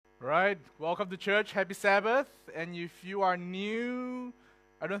Right, welcome to church. Happy Sabbath. And if you are new,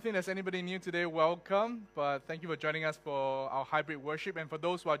 I don't think there's anybody new today. Welcome, but thank you for joining us for our hybrid worship. And for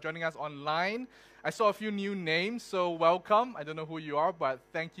those who are joining us online, I saw a few new names, so welcome. I don't know who you are, but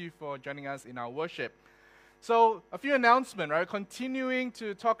thank you for joining us in our worship. So, a few announcements, right? Continuing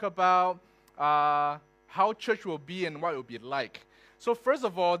to talk about how church will be and what it will be like. So first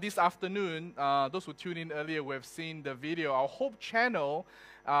of all, this afternoon, those who tuned in earlier will have seen the video. Our Hope channel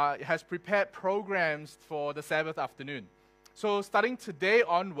has prepared programs for the Sabbath afternoon. So starting today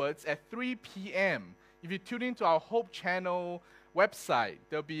onwards at 3 p.m., if you tune into our Hope channel website,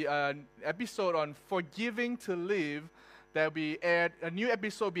 there'll be an episode on Forgiving to Live. There'll be aired, a new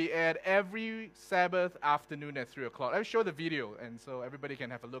episode will be aired every Sabbath afternoon at 3 o'clock. I'll show the video, and so everybody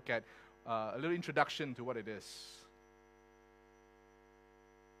can have a look at a little introduction to what it is.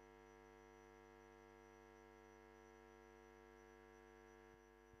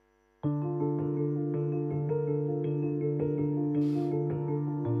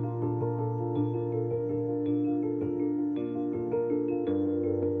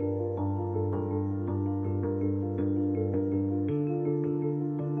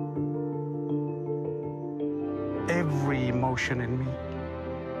 Every emotion in me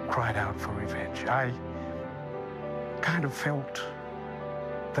cried out for revenge. I kind of felt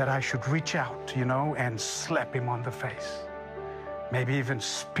that I should reach out, and slap him on the face. Maybe even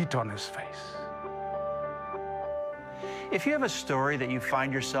spit on his face. If you have a story that you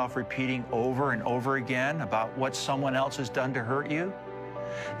find yourself repeating over and over again about what someone else has done to hurt you,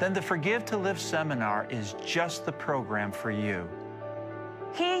 then the Forgive to Live seminar is just the program for you.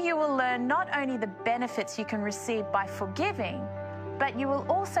 Here you will learn not only the benefits you can receive by forgiving, but you will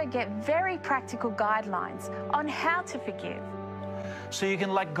also get very practical guidelines on how to forgive. So you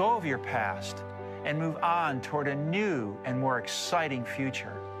can let go of your past and move on toward a new and more exciting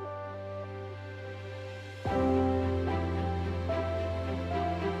future.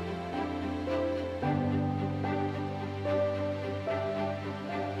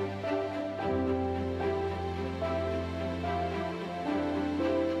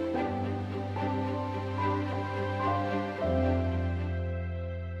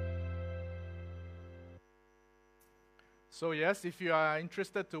 So yes, if you are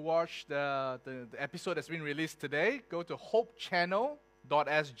interested to watch the episode that's been released today, go to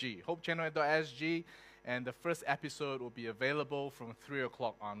hopechannel.sg, hopechannel.sg, and the first episode will be available from 3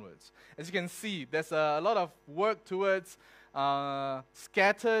 o'clock onwards. As you can see, there's a lot of work towards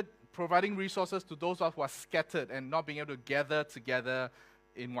scattered, providing resources to those who are scattered and not being able to gather together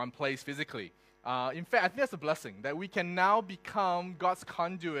in one place physically. In fact, I think that's a blessing, that we can now become God's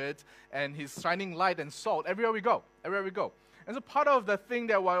conduit and His shining light and salt everywhere we go, everywhere we go. And so part of the thing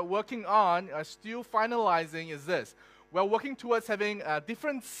that we're working on, still finalizing, is this. We're working towards having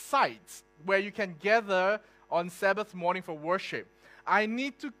different sites where you can gather on Sabbath morning for worship. I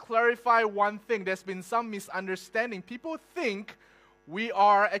need to clarify one thing. There's been some misunderstanding. People think we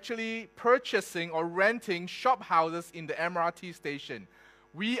are actually purchasing or renting shop houses in the MRT station.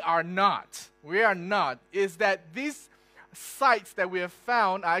 We are not. We are not. Is that these sites that we have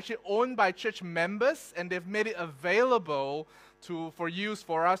found are actually owned by church members, and they've made it available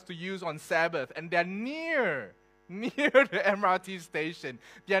for us to use on Sabbath. And they're near the MRT station.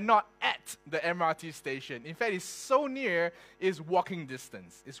 They are not at the MRT station. In fact, it's so near, it's walking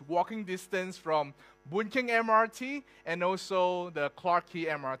distance. It's walking distance from Boon Keng MRT and also the Clarke Quay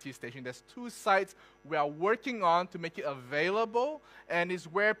MRT station. There's two sites we are working on to make it available, and it's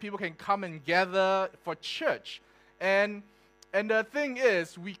where people can come and gather for church. And the thing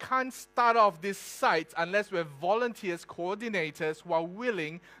is, we can't start off these sites unless we have volunteers, coordinators who are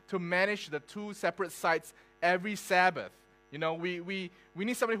willing to manage the two separate sites every Sabbath. We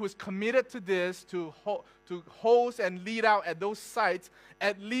need somebody who's committed to this, to host and lead out at those sites,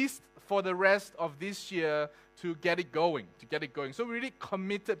 at least for the rest of this year, to get it going. So we really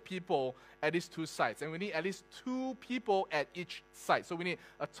committed people at these two sites, and we need at least 2 people at each site. So we need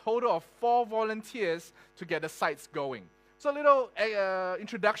a total of 4 volunteers to get the sites going. So a little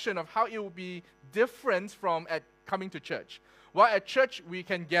introduction of how it will be different from at coming to church. Well, at church, we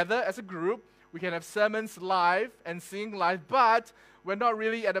can gather as a group. We can have sermons live and sing live, but we're not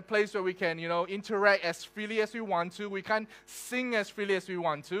really at a place where we can, interact as freely as we want to. We can't sing as freely as we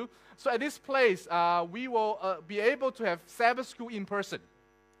want to. So at this place, we will be able to have Sabbath school in person.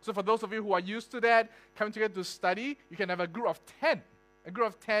 So for those of you who are used to that, coming together to study, you can have a group of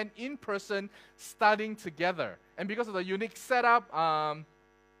 10 in person studying together. And because of the unique setup,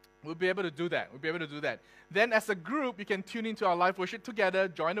 we'll be able to do that. We'll be able to do that. Then as a group, you can tune into our live worship together,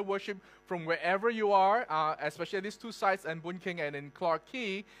 join the worship from wherever you are, especially at these two sites in Boon Keng and in Clarke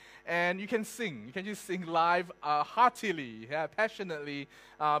Quay, and you can sing. You can just sing live heartily, passionately,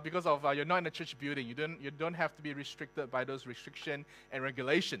 because of you're not in a church building. You don't have to be restricted by those restrictions and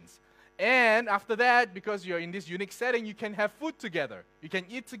regulations. And after that, because you're in this unique setting, you can have food together. You can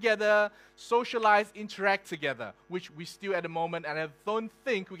eat together, socialize, interact together, which we still at the moment, and I don't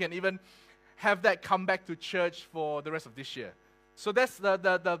think we can even have that come back to church for the rest of this year. So that's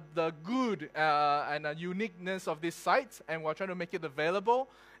the good and uniqueness of this site, and we're trying to make it available,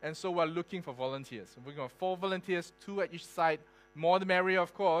 and so we're looking for volunteers. We're going to 4 volunteers, 2 at each site, more the merrier,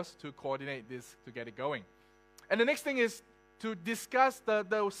 of course, to coordinate this to get it going. And the next thing is to discuss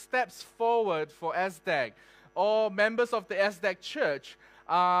the steps forward for SDAG. All members of the SDAG Church,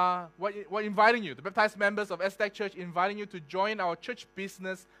 we're inviting you, the baptized members of SDAG Church, inviting you to join our church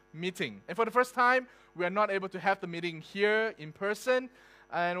business meeting. And for the first time, we are not able to have the meeting here in person,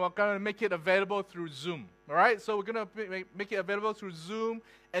 and we're going to make it available through Zoom. All right? So we're going to make it available through Zoom,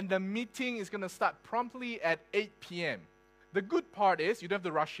 and the meeting is going to start promptly at 8 p.m. The good part is you don't have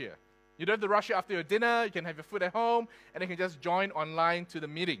to rush here. You don't have to rush it after your dinner. You can have your food at home, and you can just join online to the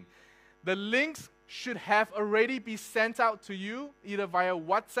meeting. The links should have already been sent out to you, either via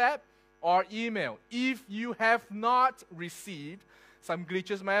WhatsApp or email. If you have not received, some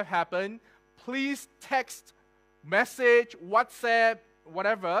glitches may have happened, please text, message, WhatsApp,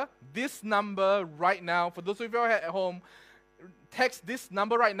 whatever, this number right now. For those of you at home, text this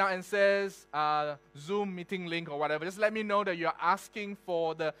number right now and says Zoom meeting link or whatever. Just let me know that you're asking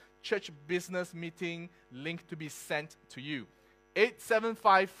for the church business meeting link to be sent to you.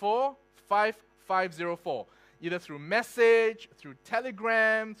 8754-5504. Either through message, through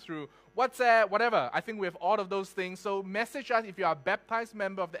Telegram, through WhatsApp, whatever. I think we have all of those things. So message us if you are a baptized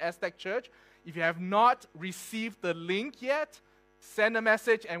member of the SDAG Church. If you have not received the link yet, send a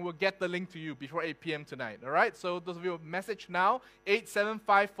message and we'll get the link to you before 8 p.m. tonight. All right? So those of you message now,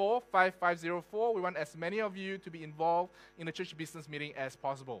 8754-5504. We want as many of you to be involved in the church business meeting as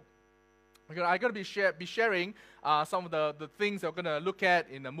possible. I'm going to be sharing some of the things that we're going to look at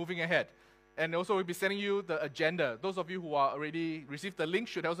in moving ahead. And also we'll be sending you the agenda. Those of you who are already received the link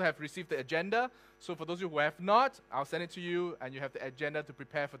should also have received the agenda. So for those of you who have not, I'll send it to you and you have the agenda to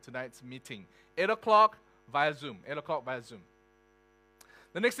prepare for tonight's meeting. 8 o'clock via Zoom. 8 o'clock via Zoom.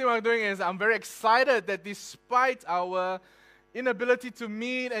 The next thing we're doing is I'm very excited that despite our inability to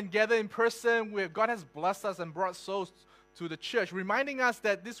meet and gather in person, God has blessed us and brought souls to the church, reminding us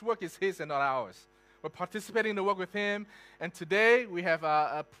that this work is His and not ours. We're participating in the work with Him, and today we have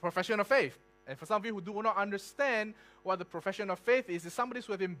a profession of faith. And for some of you who do not understand what the profession of faith is somebody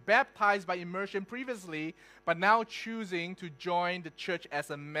who has been baptized by immersion previously, but now choosing to join the church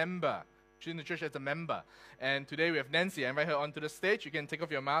as a member. Choosing the church as a member. And today we have Nancy. I invite her onto the stage. You can take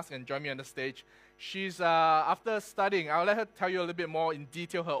off your mask and join me on the stage. She's, after studying, I'll let her tell you a little bit more in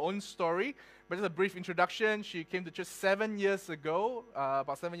detail her own story. But just a brief introduction. She came to church 7 years ago,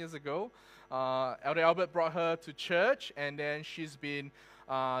 about 7 years ago. Elder Albert brought her to church, and then she's been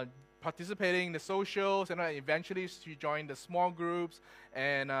participating in the socials, and eventually she joined the small groups,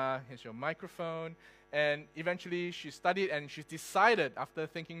 and here's your microphone. And eventually she studied, and she decided, after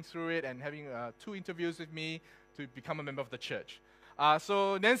thinking through it and having 2 interviews with me, to become a member of the church.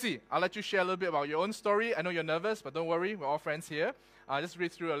 So Nancy, I'll let you share a little bit about your own story. I know you're nervous, but don't worry, we're all friends here. Just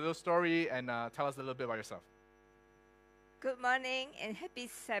read through a little story and tell us a little bit about yourself. Good morning and happy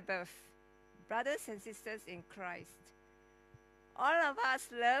Sabbath, brothers and sisters in Christ. All of us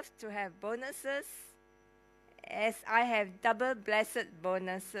love to have bonuses, as I have double blessed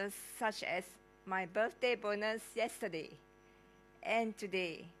bonuses, such as my birthday bonus yesterday and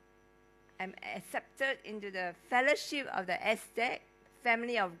today. I'm accepted into the fellowship of the SDAG,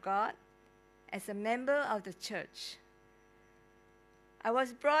 Family of God, as a member of the church. I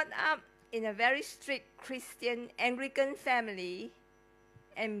was brought up in a very strict Christian Anglican family,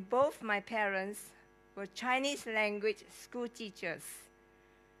 and both my parents were Chinese language school teachers.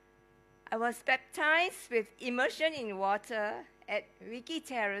 I was baptized with immersion in water at Vicky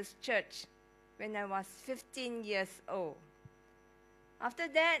Terrace Church when I was 15 years old. After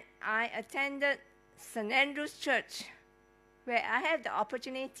that, I attended St. Andrew's Church, where I had the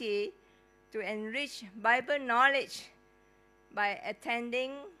opportunity to enrich Bible knowledge by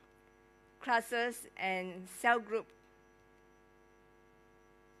attending classes and cell group.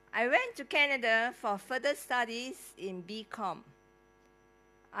 I went to Canada for further studies in BCom.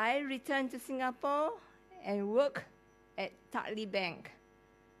 I returned to Singapore and worked at Tartley Bank.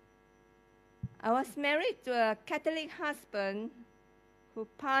 I was married to a Catholic husband who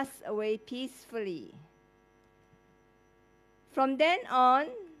passed away peacefully. From then on,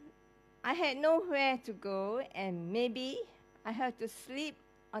 I had nowhere to go, and maybe I had to sleep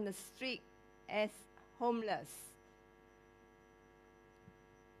on the street as homeless.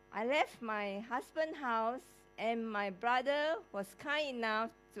 I left my husband's house, and my brother was kind enough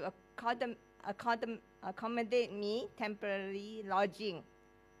to accommodate me temporarily lodging.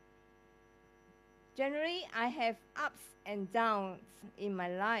 Generally, I have ups and downs in my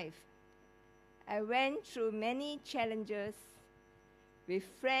life. I went through many challenges with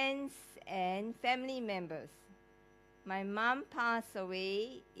friends and family members. My mom passed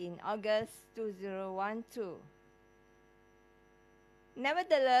away in August 2012.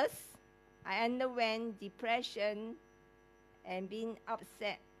 Nevertheless, I underwent depression and being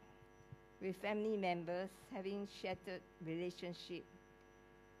upset with family members having shattered relationship.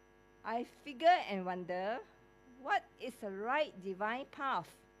 I figure and wonder, what is the right divine path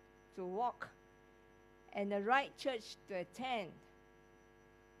to walk and the right church to attend?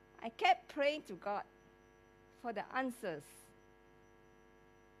 I kept praying to God for the answers.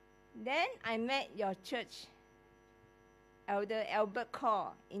 Then I met your church, Elder Albert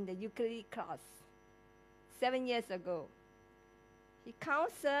Call, in the ukulele class 7 years ago. He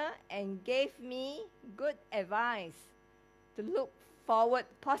counseled and gave me good advice to look forward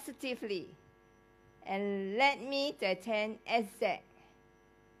positively and led me to attend SZ.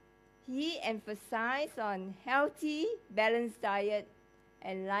 He emphasized on healthy, balanced diet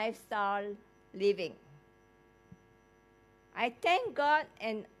and lifestyle living. I thank God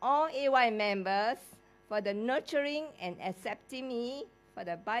and all AY members for the nurturing and accepting me for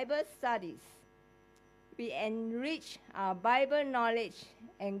the Bible studies. We enrich our Bible knowledge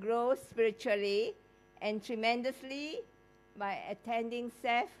and grow spiritually and tremendously by attending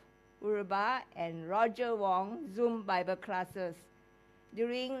Seth Uruba and Roger Wong Zoom Bible classes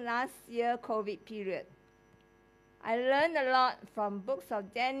during last year COVID period. I learned a lot from books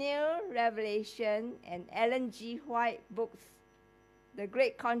of Daniel, Revelation, and Ellen G. White books, The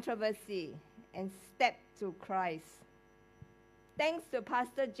Great Controversy, and Step to Christ. Thanks to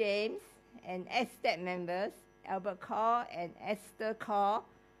Pastor James and STEP members, Albert Call and Esther Call,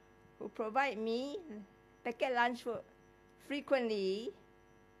 who provide me packet lunch food frequently,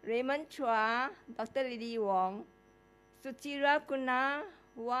 Raymond Chua, Dr. Lily Wong, Sutira Kuna,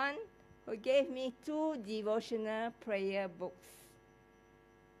 one who gave me 2 devotional prayer books,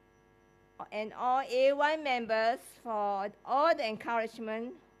 and all AY members for all the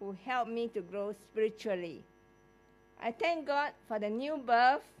encouragement who helped me to grow spiritually. I thank God for the new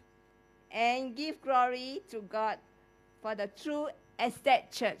birth and give glory to God for the true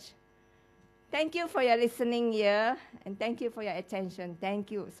estate church. Thank you for your listening ear, and thank you for your attention.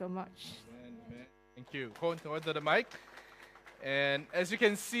 Thank you so much. Amen. Thank you. Hold on to the mic. And as you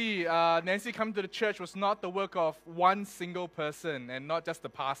can see, Nancy coming to the church was not the work of one single person and not just the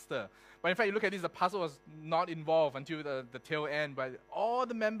pastor. But in fact, you look at this, the pastor was not involved until the tail end. But all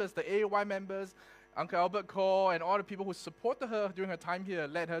the members, the AY members, Uncle Albert Cole, and all the people who supported her during her time here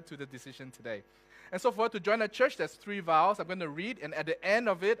led her to the decision today. And so for her to join a church, there's 3 vows I'm going to read. And at the end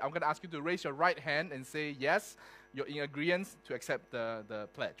of it, I'm going to ask you to raise your right hand and say, yes, you're in agreement to accept the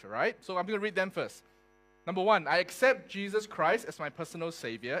pledge, all right? So I'm going to read them first. Number 1, I accept Jesus Christ as my personal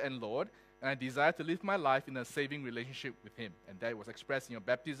Savior and Lord, and I desire to live my life in a saving relationship with Him. And that was expressed in your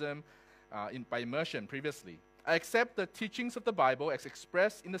baptism by immersion previously. I accept the teachings of the Bible as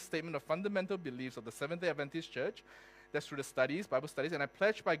expressed in the Statement of Fundamental Beliefs of the Seventh-day Adventist Church. That's through the studies, Bible studies, and I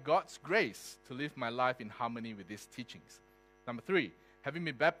pledge by God's grace to live my life in harmony with these teachings. Number 3, having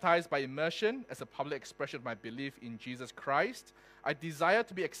been baptized by immersion as a public expression of my belief in Jesus Christ, I desire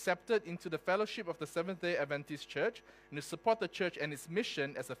to be accepted into the fellowship of the Seventh-day Adventist Church and to support the church and its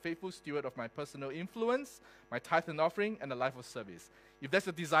mission as a faithful steward of my personal influence, my tithe and offering, and a life of service. If that's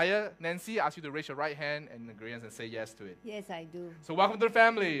a desire, Nancy, I ask you to raise your right hand in agreement and say yes to it. Yes, I do. So welcome to the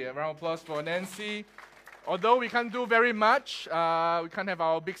family. A round of applause for Nancy. Although we can't do very much, we can't have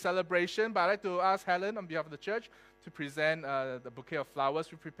our big celebration, but I'd like to ask Helen on behalf of the church to present the bouquet of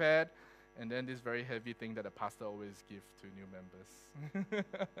flowers we prepared, and then this very heavy thing that the pastor always gives to new members. Thank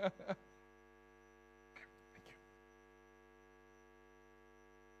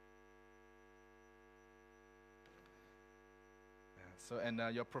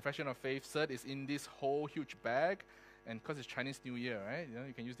you. Your profession of faith cert is in this whole huge bag, and because it's Chinese New Year, right?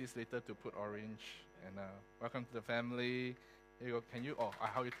 You can use this later to put orange. And welcome to the family. Here you go. Can you? Oh,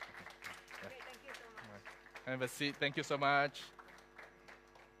 how you? Okay. Yeah. Okay, thank you so much. Right. Have a seat. Thank you so much.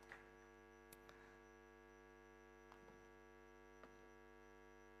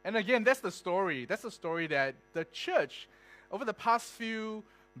 And again, that's the story. That's the story that the church over the past few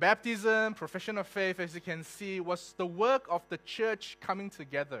baptism, profession of faith, as you can see, was the work of the church coming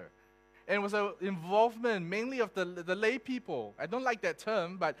together. And it was an involvement mainly of the lay people. I don't like that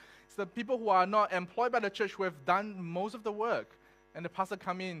term, but it's the people who are not employed by the church who have done most of the work. And the pastor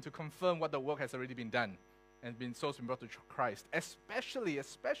come in to confirm what the work has already been done and souls been brought to Christ.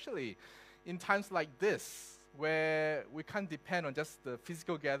 Especially in times like this, where we can't depend on just the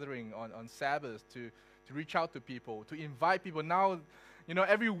physical gathering on Sabbath to reach out to people, to invite people. Now,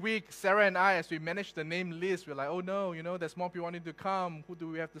 every week, Sarah and I, as we manage the name list, we're like, oh no, there's more people wanting to come. Who do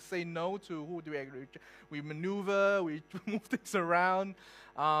we have to say no to? Who do we maneuver, we move things around.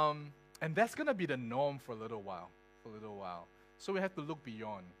 And that's going to be the norm for a little while. So we have to look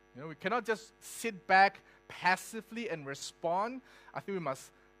beyond. We cannot just sit back passively and respond. I think we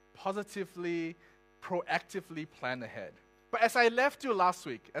must positively, proactively plan ahead. But as I left you last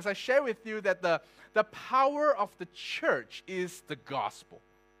week, as I shared with you that the power of the church is the gospel.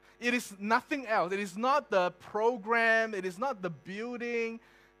 It is nothing else. It is not the program. It is not the building.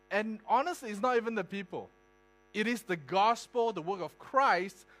 And honestly, it's not even the people. It is the gospel, the work of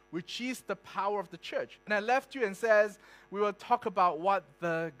Christ, which is the power of the church. And I left you and says, we will talk about what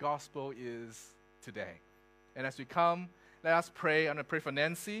the gospel is today. And as we come, let us pray. I'm going to pray for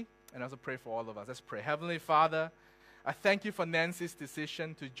Nancy and also pray for all of us. Let's pray. Heavenly Father, I thank you for Nancy's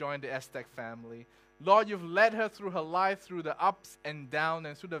decision to join the Aztec family. Lord, you've led her through her life, through the ups and downs,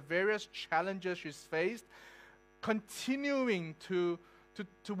 and through the various challenges she's faced, continuing to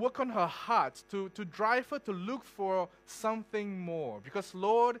work on her heart, to drive her to look for something more. Because,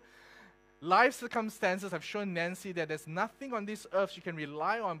 Lord, life circumstances have shown Nancy that there's nothing on this earth she can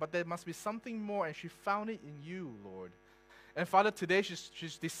rely on, but there must be something more, and she found it in you, Lord. And Father, today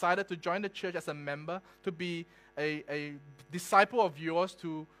she's decided to join the church as a member, to be a disciple of yours,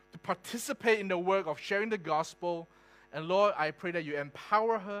 to participate in the work of sharing the gospel. And Lord, I pray that you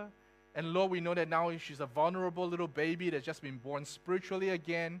empower her. And Lord, we know that now she's a vulnerable little baby that's just been born spiritually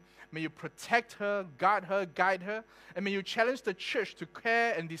again. May you protect her, guard her, guide her. And may you challenge the church to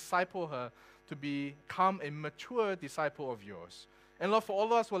care and disciple her to become a mature disciple of yours. And Lord, for all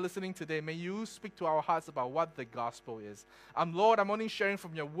of us who are listening today, may you speak to our hearts about what the gospel is. Lord, I'm only sharing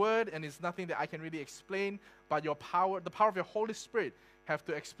from your word, and it's nothing that I can really explain, but your power, the power of your Holy Spirit, have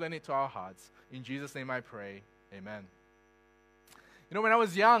to explain it to our hearts. In Jesus' name I pray. Amen. When I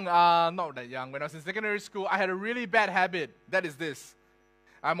was young, not that young, when I was in secondary school, I had a really bad habit. That is this.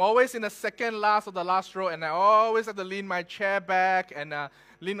 I'm always in the second last of the last row, and I always have to lean my chair back and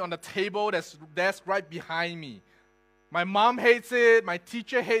lean on the table that's right behind me. My mom hates it. My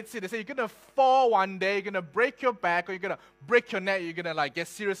teacher hates it. They say, you're going to fall one day, you're going to break your back, or you're going to break your neck, you're going to get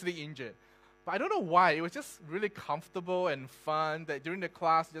seriously injured. But I don't know why. It was just really comfortable and fun that during the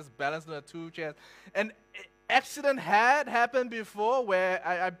class, you just balance on the two chairs. And accident had happened before where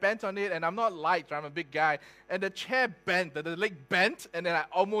I bent on it, and I'm not light, I'm a big guy, and the chair bent, the leg bent, and then I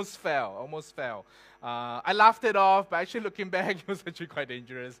almost fell. I laughed it off, but actually looking back, it was actually quite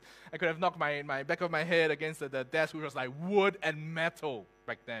dangerous. I could have knocked my back of my head against the desk, which was like wood and metal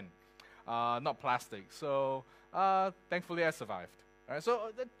back then, not plastic. So thankfully I survived. All right,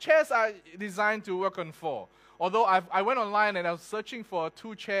 so the chairs are designed to work on four. Although I went online and I was searching for a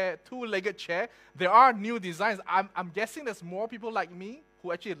two-legged chair, there are new designs. I'm guessing there's more people like me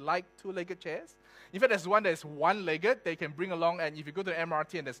who actually like two-legged chairs. In fact, there's one that's one-legged they can bring along, and if you go to the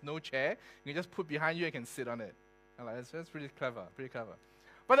MRT and there's no chair, you can just put behind you and can sit on it. That's pretty clever,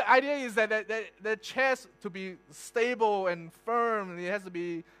 But the idea is that the chairs, to be stable and firm, it has to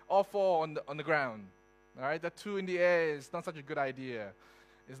be all four on the ground. All right, the two in the air is not such a good idea.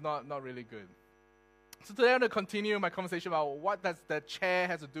 It's not really good. So today I'm going to continue my conversation about what does the chair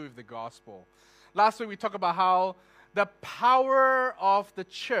has to do with the gospel. Last week we talked about how the power of the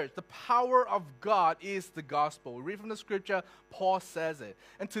church, the power of God is the gospel. We read from the scripture, Paul says it.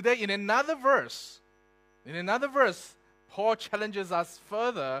 And today in another verse, Paul challenges us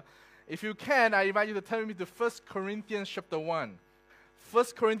further. If you can, I invite you to turn with me to 1 Corinthians chapter 1. 1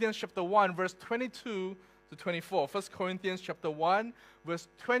 Corinthians chapter 1, verse 22 to 24. 1 Corinthians chapter 1, verse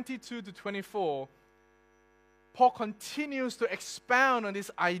 22 to 24. Paul continues to expound on this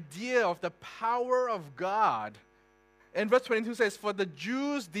idea of the power of God. And verse 22 says, for the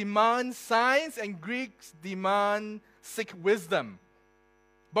Jews demand signs and Greeks seek wisdom.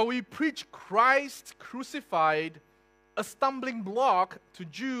 But we preach Christ crucified, a stumbling block to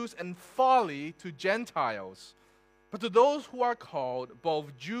Jews and folly to Gentiles. But to those who are called,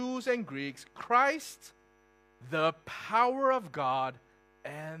 both Jews and Greeks, Christ, the power of God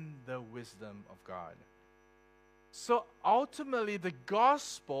and the wisdom of God. So ultimately, the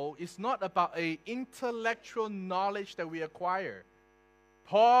gospel is not about an intellectual knowledge that we acquire.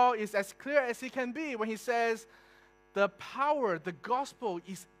 Paul is as clear as he can be when he says the power, the gospel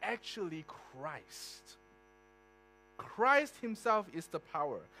is actually Christ. Christ himself is the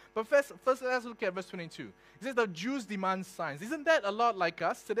power. But first let's look at verse 22. It says the Jews demand signs. Isn't that a lot like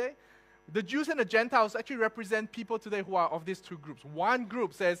us today? The Jews and the Gentiles actually represent people today who are of these two groups. One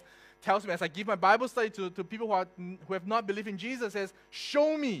group tells me, as I give my Bible study to people who have not believed in Jesus, says,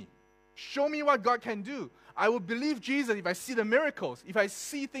 show me what God can do. I will believe Jesus if I see the miracles, if I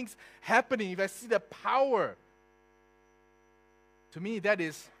see things happening, if I see the power. To me, that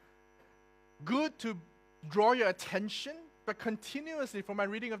is good to draw your attention, but continuously from my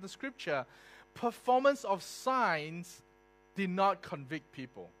reading of the scripture, performance of signs did not convict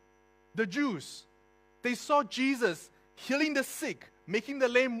people. The Jews, they saw Jesus healing the sick, making the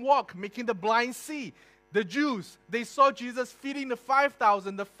lame walk, making the blind see. The Jews, they saw Jesus feeding the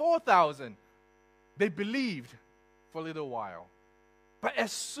 5,000, the 4,000. They believed for a little while. But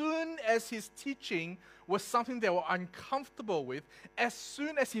as soon as his teaching was something they were uncomfortable with, as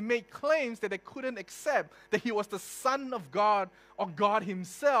soon as he made claims that they couldn't accept, that he was the Son of God or God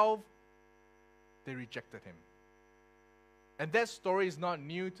himself, they rejected him. And that story is not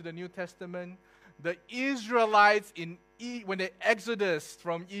new to the New Testament. The Israelites, when they exodus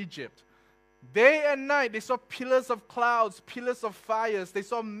from Egypt, day and night, they saw pillars of clouds, pillars of fires. They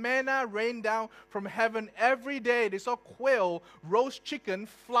saw manna rain down from heaven every day. They saw quail, roast chicken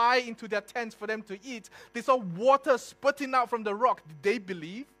fly into their tents for them to eat. They saw water spurting out from the rock. Did they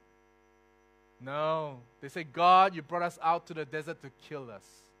believe? No. They say, God, you brought us out to the desert to kill us.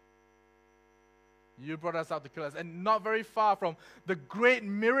 You brought us out to kill us. And not very far from the great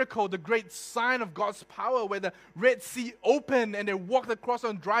miracle, the great sign of God's power, where the Red Sea opened and they walked across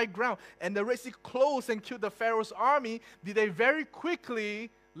on dry ground, and the Red Sea closed and killed the Pharaoh's army, did they very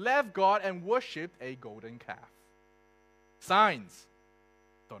quickly left God and worshipped a golden calf. Signs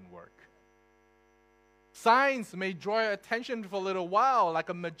don't work. Signs may draw your attention for a little while, like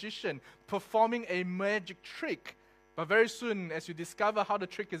a magician performing a magic trick. But very soon, as you discover how the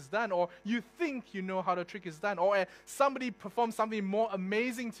trick is done, or you think you know how the trick is done, or somebody performs something more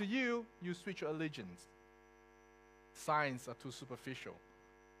amazing to you, you switch your allegiance. Signs are too superficial.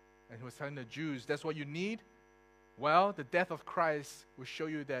 And he was telling the Jews, that's what you need? Well, the death of Christ will show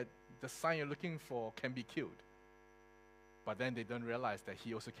you that the sign you're looking for can be killed. But then they don't realize that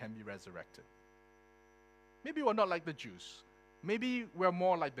he also can be resurrected. Maybe we're not like the Jews. Maybe we're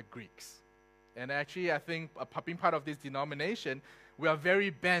more like the Greeks. And actually, I think being part of this denomination, we are very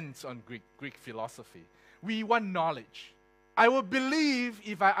bent on Greek philosophy. We want knowledge. I will believe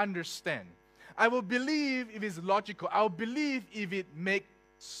if I understand. I will believe if it's logical. I will believe if it makes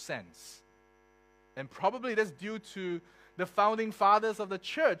sense. And probably that's due to the founding fathers of the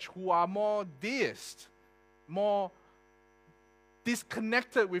church who are more deist, more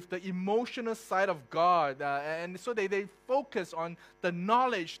disconnected with the emotional side of God, and so they focus on the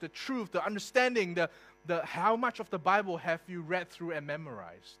knowledge, the truth, the understanding, the how much of the Bible have you read through and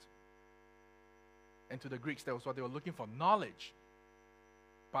memorized. And to the Greeks, that was what they were looking for, knowledge.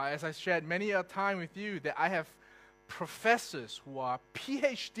 But as I shared many a time with you, that I have professors who are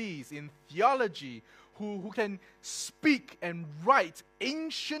PhDs in theology, who can speak and write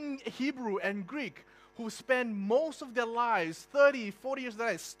ancient Hebrew and Greek, who spend most of their lives, 30, 40 years of their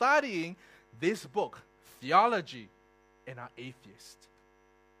lives, studying this book, theology, and are atheists.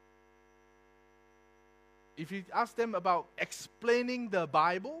 If you ask them about explaining the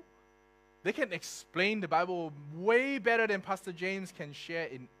Bible, they can explain the Bible way better than Pastor James can share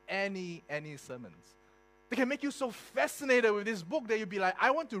in any sermons. They can make you so fascinated with this book that you'll be like,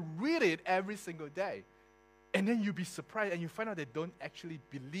 I want to read it every single day. And then you'll be surprised and you find out they don't actually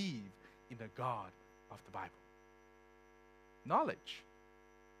believe in the God of the Bible. Knowledge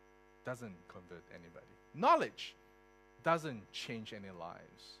doesn't convert anybody. Knowledge doesn't change any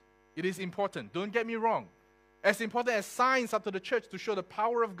lives. It is important. Don't get me wrong. As important as signs up to the church to show the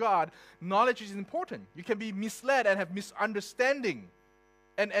power of God, knowledge is important. You can be misled and have misunderstanding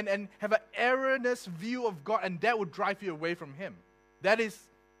and have an erroneous view of God, and that will drive you away from Him. That is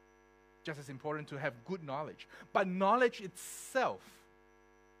just as important to have good knowledge. But knowledge itself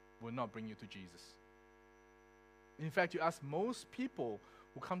will not bring you to Jesus. In fact, you ask most people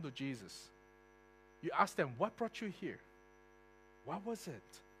who come to Jesus, you ask them, what brought you here? What was it?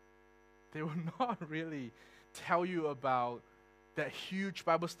 They will not really tell you about that huge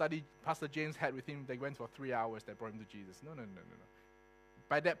Bible study Pastor James had with him. They went for 3 hours that brought him to Jesus. No.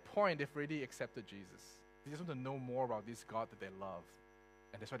 By that point, they've already accepted Jesus. They just want to know more about this God that they love.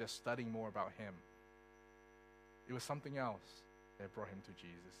 And that's why they're studying more about Him. It was something else that brought him to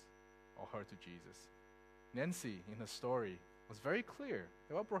Jesus, or her to Jesus. Nancy, in her story, was very clear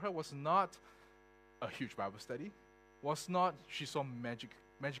that what brought her was not a huge Bible study, was not she saw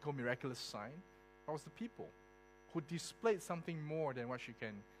magical, miraculous sign, but was the people who displayed something more than what she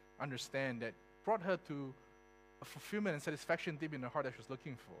can understand that brought her to a fulfillment and satisfaction deep in her heart that she was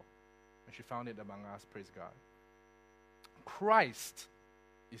looking for. And she found it among us, praise God. Christ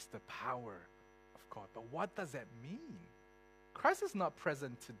is the power of God. But what does that mean? Christ is not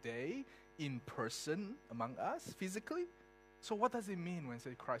present today in person among us physically. So what does it mean when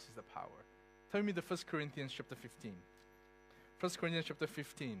say Christ is the power? Tell me the 1 Corinthians chapter 15. 1 Corinthians chapter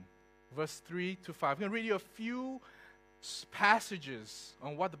 15, verse 3 to 5. I'm going to read you a few passages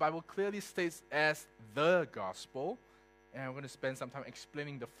on what the Bible clearly states as the gospel. And I'm going to spend some time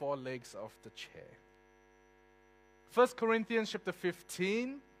explaining the four legs of the chair. 1 Corinthians chapter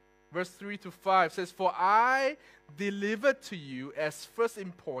 15, verse 3 to 5 says, "For I delivered to you as first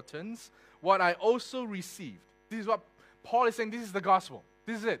importance what I also received." This is what Paul is saying. This is the gospel.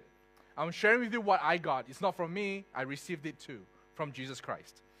 This is it. I'm sharing with you what I got. It's not from me. I received it too from Jesus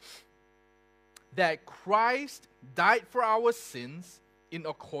Christ. That Christ died for our sins in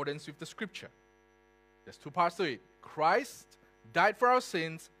accordance with the scripture. There's two parts to it. Christ died for our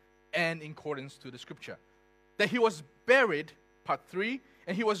sins and in accordance to the scripture. That he was buried, part 3,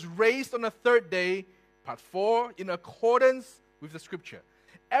 and he was raised on the third day, part 4, in accordance with the scripture.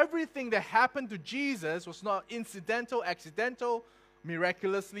 Everything that happened to Jesus was not incidental, accidental,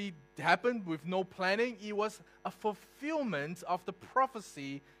 miraculously happened with no planning. It was a fulfillment of the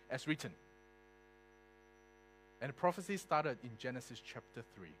prophecy as written. And the prophecy started in Genesis chapter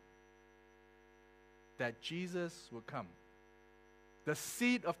 3. That Jesus would come. The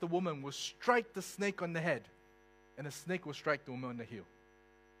seed of the woman will strike the snake on the head, and the snake will strike the woman on the heel.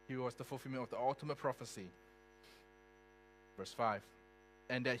 He was the fulfillment of the ultimate prophecy. Verse 5.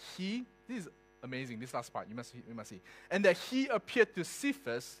 And that he, this is amazing, this last part, you must see. And that he appeared to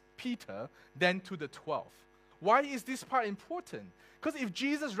Cephas, Peter, then to the 12. Why is this part important? Because if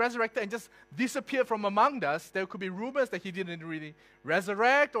Jesus resurrected and just disappeared from among us, there could be rumors that he didn't really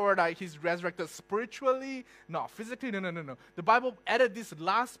resurrect, or that he's resurrected spiritually, not physically. No. The Bible added this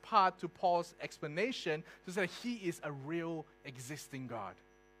last part to Paul's explanation to say that he is a real existing God.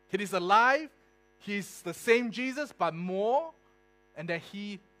 He is alive, he's the same Jesus, but more, and that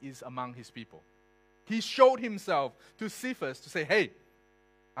he is among his people. He showed himself to Cephas to say, hey,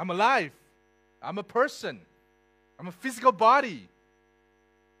 I'm alive, I'm a person, I'm a physical body.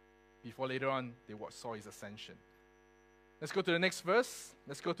 Before later on, they saw his ascension. Let's go to the next verse.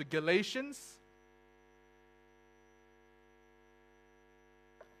 Let's go to Galatians.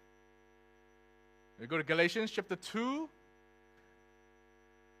 We go to Galatians chapter 2,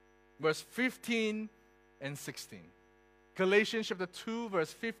 verse 15 and 16. Galatians chapter 2,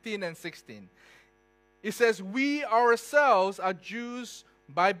 verse 15 and 16. It says, "We ourselves are Jews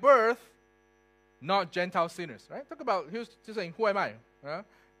by birth, not Gentile sinners." Right? Talk about, he was just saying, who am I?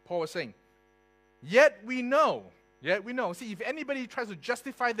 Paul was saying, yet we know. See, if anybody tries to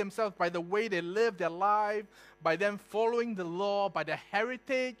justify themselves by the way they live their life, by them following the law, by their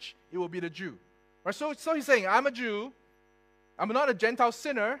heritage, it will be the Jew. Right? So he's saying, I'm a Jew, I'm not a Gentile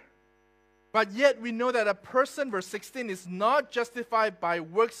sinner, but yet we know that a person, verse 16, is not justified by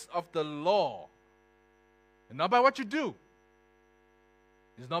works of the law, and not by what you do.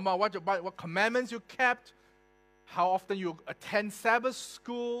 It's not about what commandments you kept, how often you attend Sabbath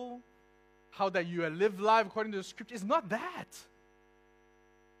school, how that you live life according to the scripture. It's not that.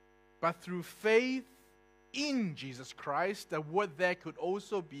 But through faith in Jesus Christ, the word there could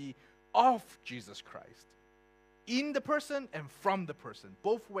also be of Jesus Christ. In the person and from the person,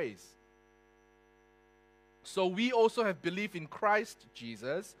 both ways. So we also have believed in Christ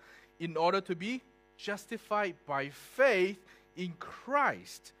Jesus in order to be justified by faith in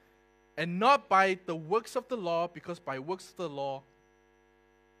Christ, and not by the works of the law, because by works of the law,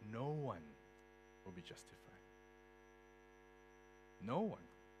 no one will be justified. No one.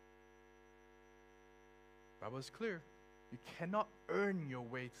 The Bible is clear. You cannot earn your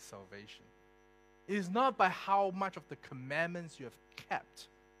way to salvation. It is not by how much of the commandments you have kept.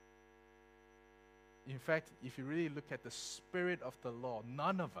 In fact, if you really look at the spirit of the law,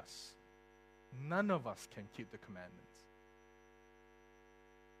 none of us can keep the commandments.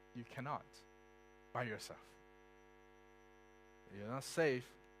 You cannot by yourself. You're not saved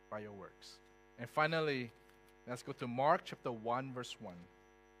by your works. And finally, let's go to Mark chapter 1, verse 1.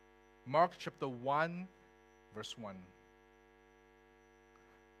 Mark chapter 1, verse 1.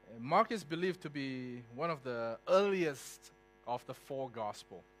 Mark is believed to be one of the earliest of the four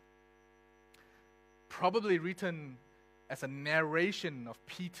gospels. probably written as a narration of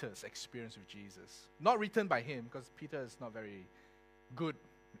Peter's experience with Jesus. Not written by him, because Peter is not very good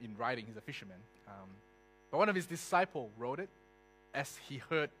in writing. He's a fisherman. But one of his disciples wrote it as he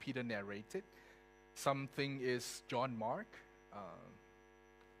heard Peter narrate it. Something is John Mark.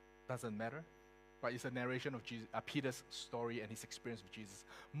 Doesn't matter. But it's a narration of Peter's story and his experience with Jesus.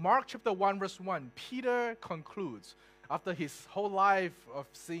 Mark chapter 1 verse 1, Peter concludes, after his whole life of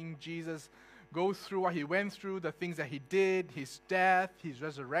seeing Jesus go through what he went through, the things that he did, his death, his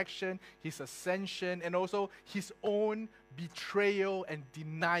resurrection, his ascension, and also his own betrayal and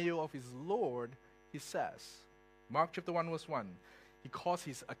denial of his Lord, he says, Mark chapter 1 verse 1, he calls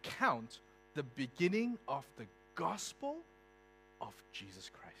his account the beginning of the gospel of Jesus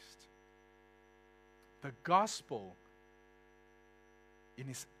Christ. The gospel, in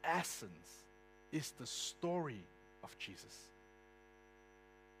its essence, is the story of Jesus.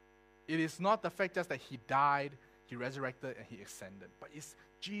 It is not the fact just that he died, he resurrected, and he ascended, but it's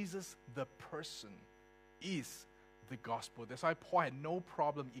Jesus, the person, is the gospel. That's why Paul had no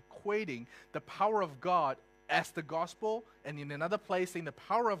problem equating the power of God as the gospel, and in another place saying the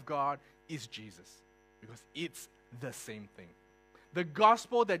power of God is Jesus, because it's the same thing. The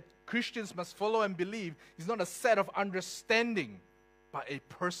gospel that Christians must follow and believe is not a set of understanding, but a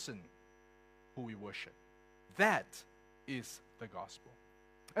person who we worship. That is the gospel.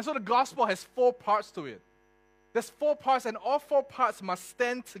 And so the gospel has 4 parts to it. There's 4 parts, and all 4 parts must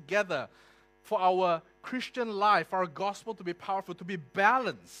stand together for our Christian life, for our gospel to be powerful, to be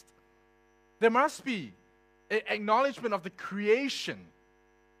balanced. There must be an acknowledgement of the creation.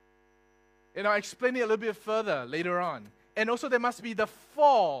 And I'll explain it a little bit further later on. And also there must be the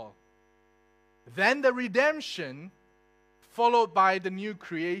fall, then the redemption, followed by the new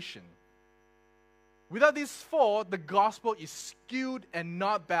creation. Without these 4, the gospel is skewed and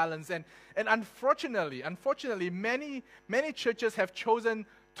not balanced. And unfortunately, many churches have chosen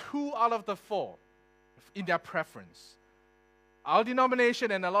 2 out of the 4 in their preference. Our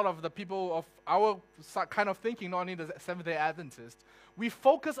denomination and a lot of the people of our kind of thinking, not only the Seventh-day Adventists, we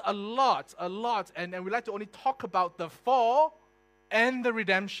focus a lot, and we like to only talk about the fall and the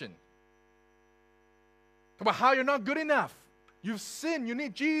redemption. Talk about how you're not good enough. You've sinned, you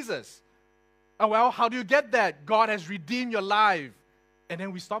need Jesus. Oh, well, how do you get that? God has redeemed your life. And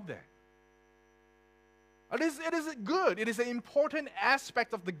then we stop there. It is good. It is an important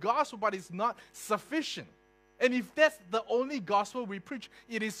aspect of the gospel, but it's not sufficient. And if that's the only gospel we preach,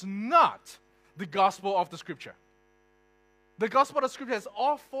 it is not the gospel of the Scripture. The gospel of the Scripture has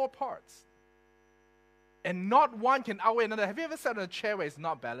all 4 parts. And not one can outweigh another. Have you ever sat on a chair where it's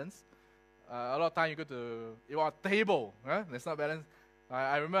not balanced? A lot of time you go to a table, that's not balanced.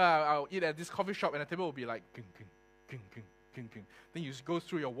 I remember I'll eat at this coffee shop and the table will be like, king, king, king, king, king, king. Then you go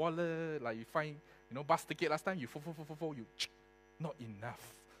through your wallet, like you find, bus ticket last time, you fold, you, not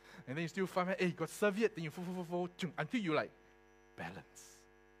enough. And then you still find, hey, you got serviette, then you fold, until you like, balance.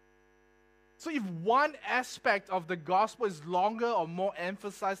 So if one aspect of the gospel is longer or more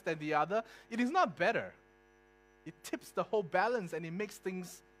emphasized than the other, it is not better. It tips the whole balance and it makes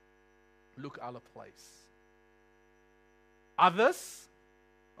things look out of place. Others,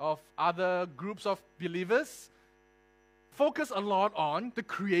 of other groups of believers, focus a lot on the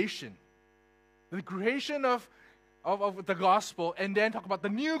creation. The creation of the gospel, and then talk about the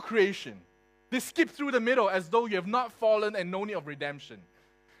new creation. They skip through the middle as though you have not fallen and no need of redemption.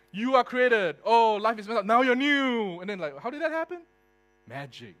 You are created. Oh, life is messed up. Now you're new. And then how did that happen?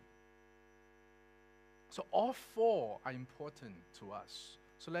 Magic. So all 4 are important to us.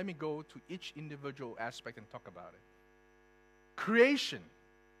 So let me go to each individual aspect and talk about it. Creation.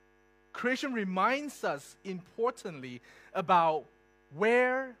 Creation reminds us, importantly, about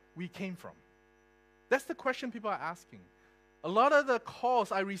where we came from. That's the question people are asking. A lot of the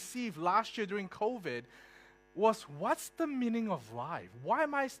calls I received last year during COVID was, what's the meaning of life? Why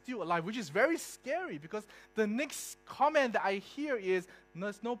am I still alive? Which is very scary, because the next comment that I hear is,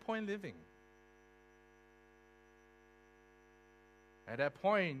 there's no point living. At that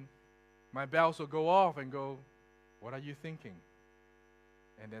point, my bells will go off and go, what are you thinking?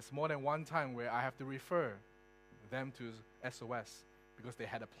 And there's more than one time where I have to refer them to SOS because they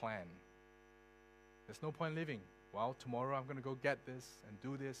had a plan. There's no point living. Well, tomorrow I'm going to go get this and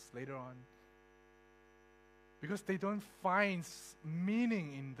do this later on. Because they don't find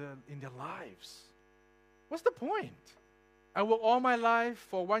meaning in their lives. What's the point? I work all my life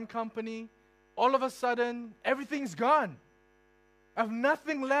for one company. All of a sudden, everything's gone. I have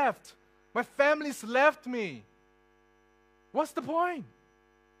nothing left. My family's left me. What's the point?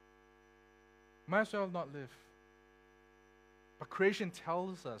 Might as well not live. But creation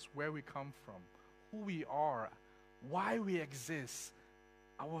tells us where we come from, who we are, why we exist,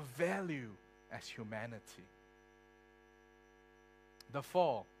 our value as humanity. The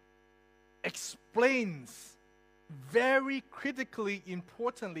fall explains very critically,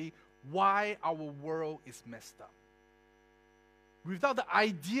 importantly, why our world is messed up. Without the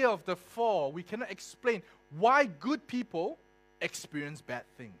idea of the fall, we cannot explain why good people experience bad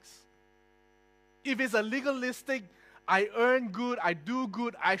things. If it's a legalistic, I earn good, I do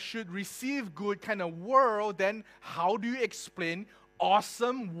good, I should receive good kind of world, then how do you explain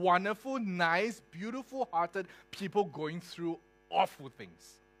awesome, wonderful, nice, beautiful-hearted people going through awful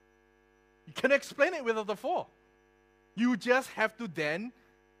things? You can't explain it without the fall. You just have to then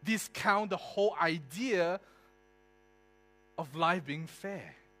discount the whole idea of life being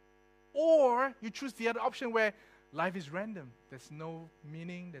fair. Or you choose the other option where life is random. There's no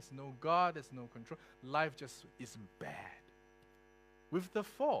meaning, there's no God, there's no control. Life just is bad. With the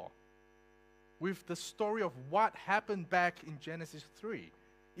fall, with the story of what happened back in Genesis 3,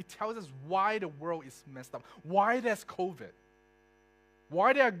 it tells us why the world is messed up, why there's COVID,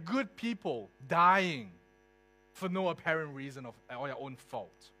 why there are good people dying for no apparent reason or their own fault.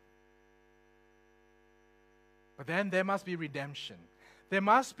 But then there must be redemption. There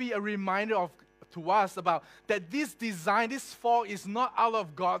must be a reminder to us about that this design, this fall is not out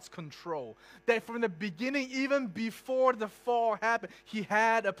of God's control. That from the beginning, even before the fall happened, He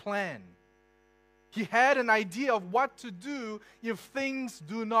had a plan. He had an idea of what to do if things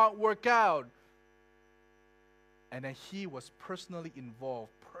do not work out. And then He was personally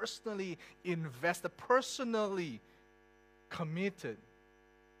involved, personally invested, personally committed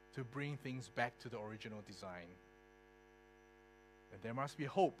to bring things back to the original design. And there must be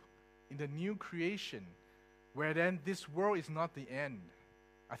hope in the new creation, where then this world is not the end.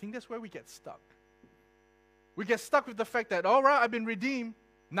 I think that's where we get stuck. We get stuck with the fact that, all right, I've been redeemed.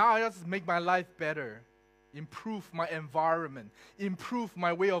 Now I just make my life better, improve my environment, improve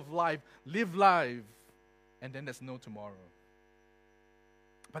my way of life, live life, and then there's no tomorrow.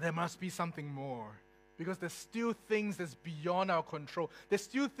 But there must be something more, because there's still things that's beyond our control. There's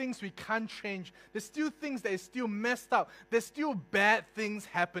still things we can't change. There's still things that is still messed up. There's still bad things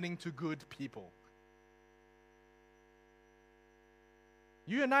happening to good people.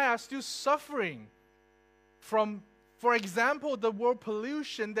 You and I are still suffering from, for example, the world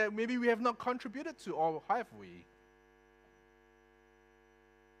pollution that maybe we have not contributed to, or have we?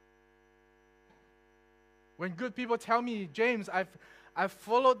 When good people tell me, James, I've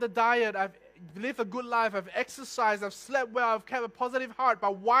followed the diet, I've lived a good life, I've exercised, I've slept well, I've kept a positive heart,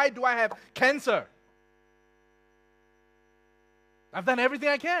 but why do I have cancer? I've done everything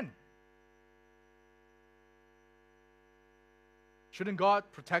I can. Shouldn't God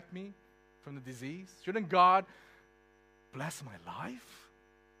protect me from the disease? Shouldn't God bless my life?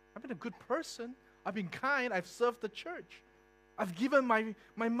 I've been a good person. I've been kind. I've served the church. I've given my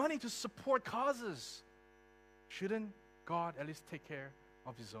money to support causes. Shouldn't God at least take care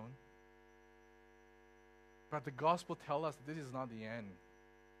of His own? But the gospel tells us this is not the end,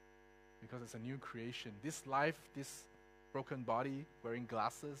 because it's a new creation. This life, this broken body, wearing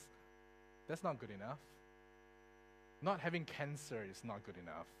glasses, that's not good enough. Not having cancer is not good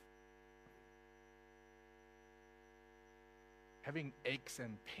enough. Having aches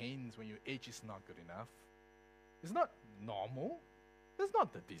and pains when you age is not good enough. It's not normal. That's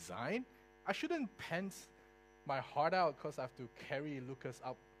not the design. I shouldn't pant my heart out because I have to carry Lucas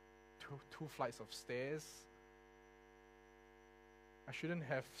up two flights of stairs. I shouldn't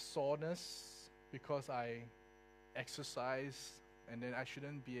have soreness because I exercise, and then I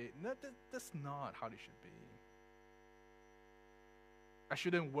shouldn't be... No, that's not how it should be. I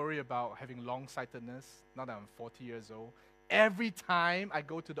shouldn't worry about having long-sightedness now that I'm 40 years old. Every time I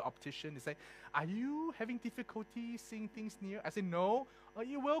go to the optician, they say, are you having difficulty seeing things near? I say, no. Oh,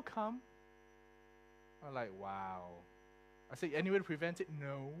 you will come. I'm like, wow. I say, any way to prevent it?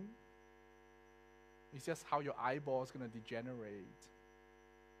 No. It's just how your eyeball is going to degenerate.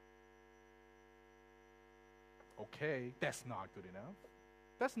 Okay, that's not good enough.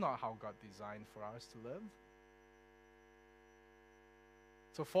 That's not how God designed for us to live.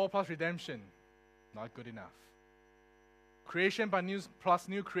 So fall plus redemption, not good enough. Creation plus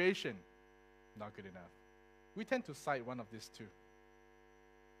new creation, not good enough. We tend to cite one of these two.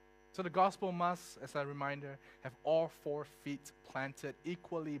 So the gospel must, as a reminder, have all 4 feet planted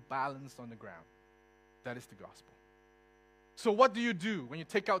equally balanced on the ground. That is the gospel. So what do you do when you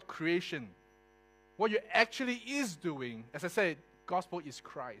take out creation? What you actually is doing, as I said, gospel is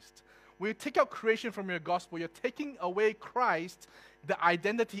Christ. when you take out creation from your gospel, you're taking away Christ, the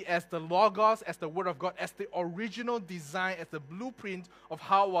identity as the Logos, as the Word of God, as the original design, as the blueprint of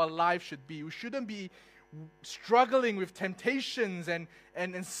how our life should be. We shouldn't be struggling with temptations and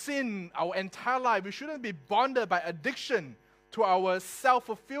sin our entire life. We shouldn't be bonded by addiction to our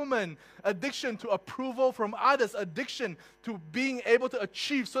self-fulfillment, addiction to approval from others, addiction to being able to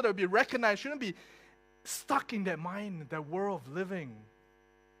achieve so that we be recognized. Shouldn't be stuck in that mind, that world of living.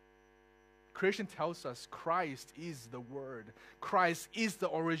 Creation tells us Christ is the Word. Christ is the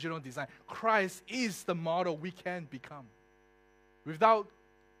original design. Christ is the model we can become. Without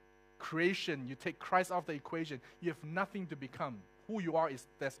creation, you take Christ out of the equation, you have nothing to become. Who you are,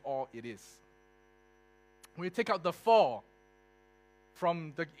 that's all it is. When you take out the fall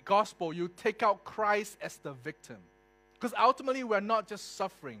from the gospel, you take out Christ as the victim. Because ultimately, we're not just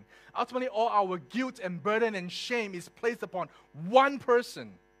suffering. Ultimately, all our guilt and burden and shame is placed upon one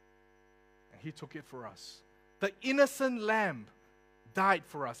person. And He took it for us. The innocent lamb died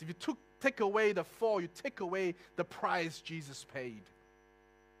for us. If you take away the fall, you take away the price Jesus paid.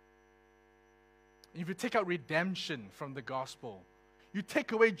 If you take out redemption from the gospel, you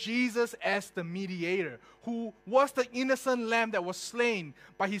take away Jesus as the mediator, who was the innocent lamb that was slain,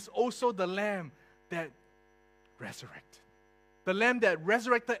 but He's also the lamb that resurrected. The lamb that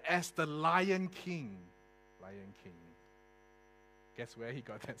resurrected as the Lion King. Lion King. Guess where he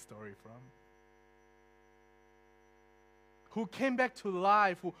got that story from? Who came back to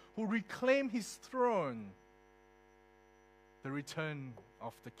life, who reclaimed His throne. The return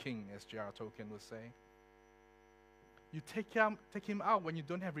of the King, as J.R. Tolkien would say. You take him out when you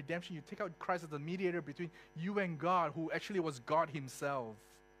don't have redemption. You take out Christ as the mediator between you and God, who actually was God Himself.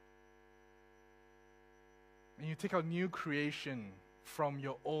 And you take out new creation from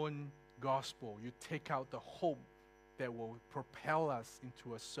your own gospel. You take out the hope that will propel us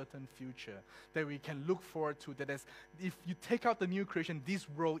into a certain future that we can look forward to. If you take out the new creation, this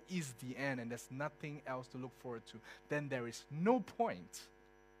world is the end and there's nothing else to look forward to. Then there is no point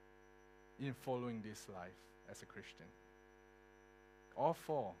in following this life as a Christian. All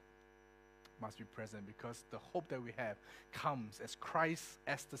four must be present because the hope that we have comes as Christ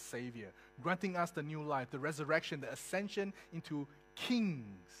as the Savior, granting us the new life, the resurrection, the ascension into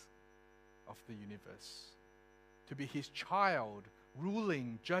kings of the universe. To be His child,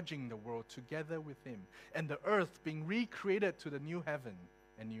 ruling, judging the world together with Him, and the earth being recreated to the new heaven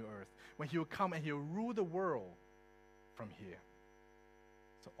and new earth, when He will come and He will rule the world from here.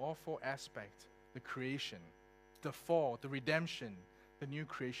 So all four aspects, the creation, the fall, the redemption, the new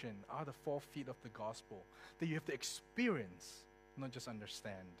creation, are the 4 feet of the gospel that you have to experience, not just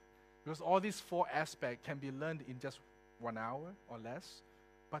understand. Because all these 4 aspects can be learned in just 1 hour or less,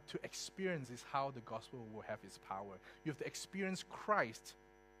 but to experience is how the gospel will have its power. You have to experience Christ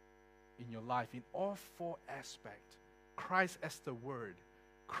in your life in all 4 aspects. Christ as the Word,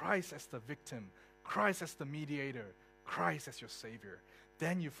 Christ as the victim, Christ as the mediator, Christ as your Savior.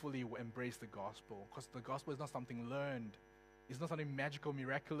 Then you fully will embrace the gospel, because the gospel is not something learned. It's not something magical,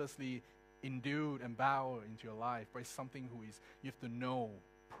 miraculously endued and bowed into your life, but it's something you have to know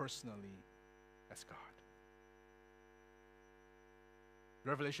personally as God.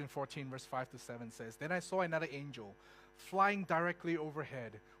 Revelation 14 verse 5-7 says, "Then I saw another angel flying directly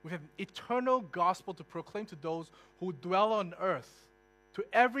overhead with an eternal gospel to proclaim to those who dwell on earth, to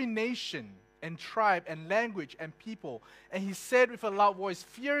every nation and tribe and language and people. And he said with a loud voice,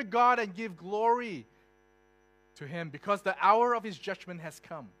 'Fear God and give glory to Him, because the hour of His judgment has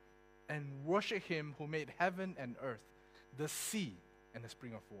come. And worship Him who made heaven and earth, the sea and the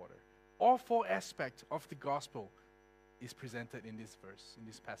spring of water.'" All 4 aspects of the gospel is presented in this verse, in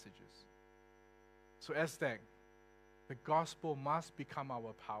these passages. So as that, the gospel must become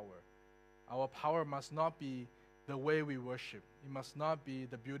our power. Our power must not be the way we worship. It must not be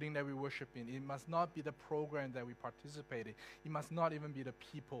the building that we worship in. It must not be the program that we participate in. It must not even be the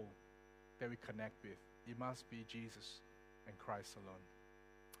people that we connect with. It must be Jesus and Christ alone.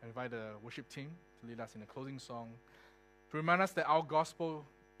 I invite the worship team to lead us in a closing song to remind us that our gospel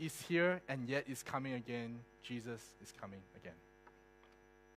is here and yet is coming again. Jesus is coming again.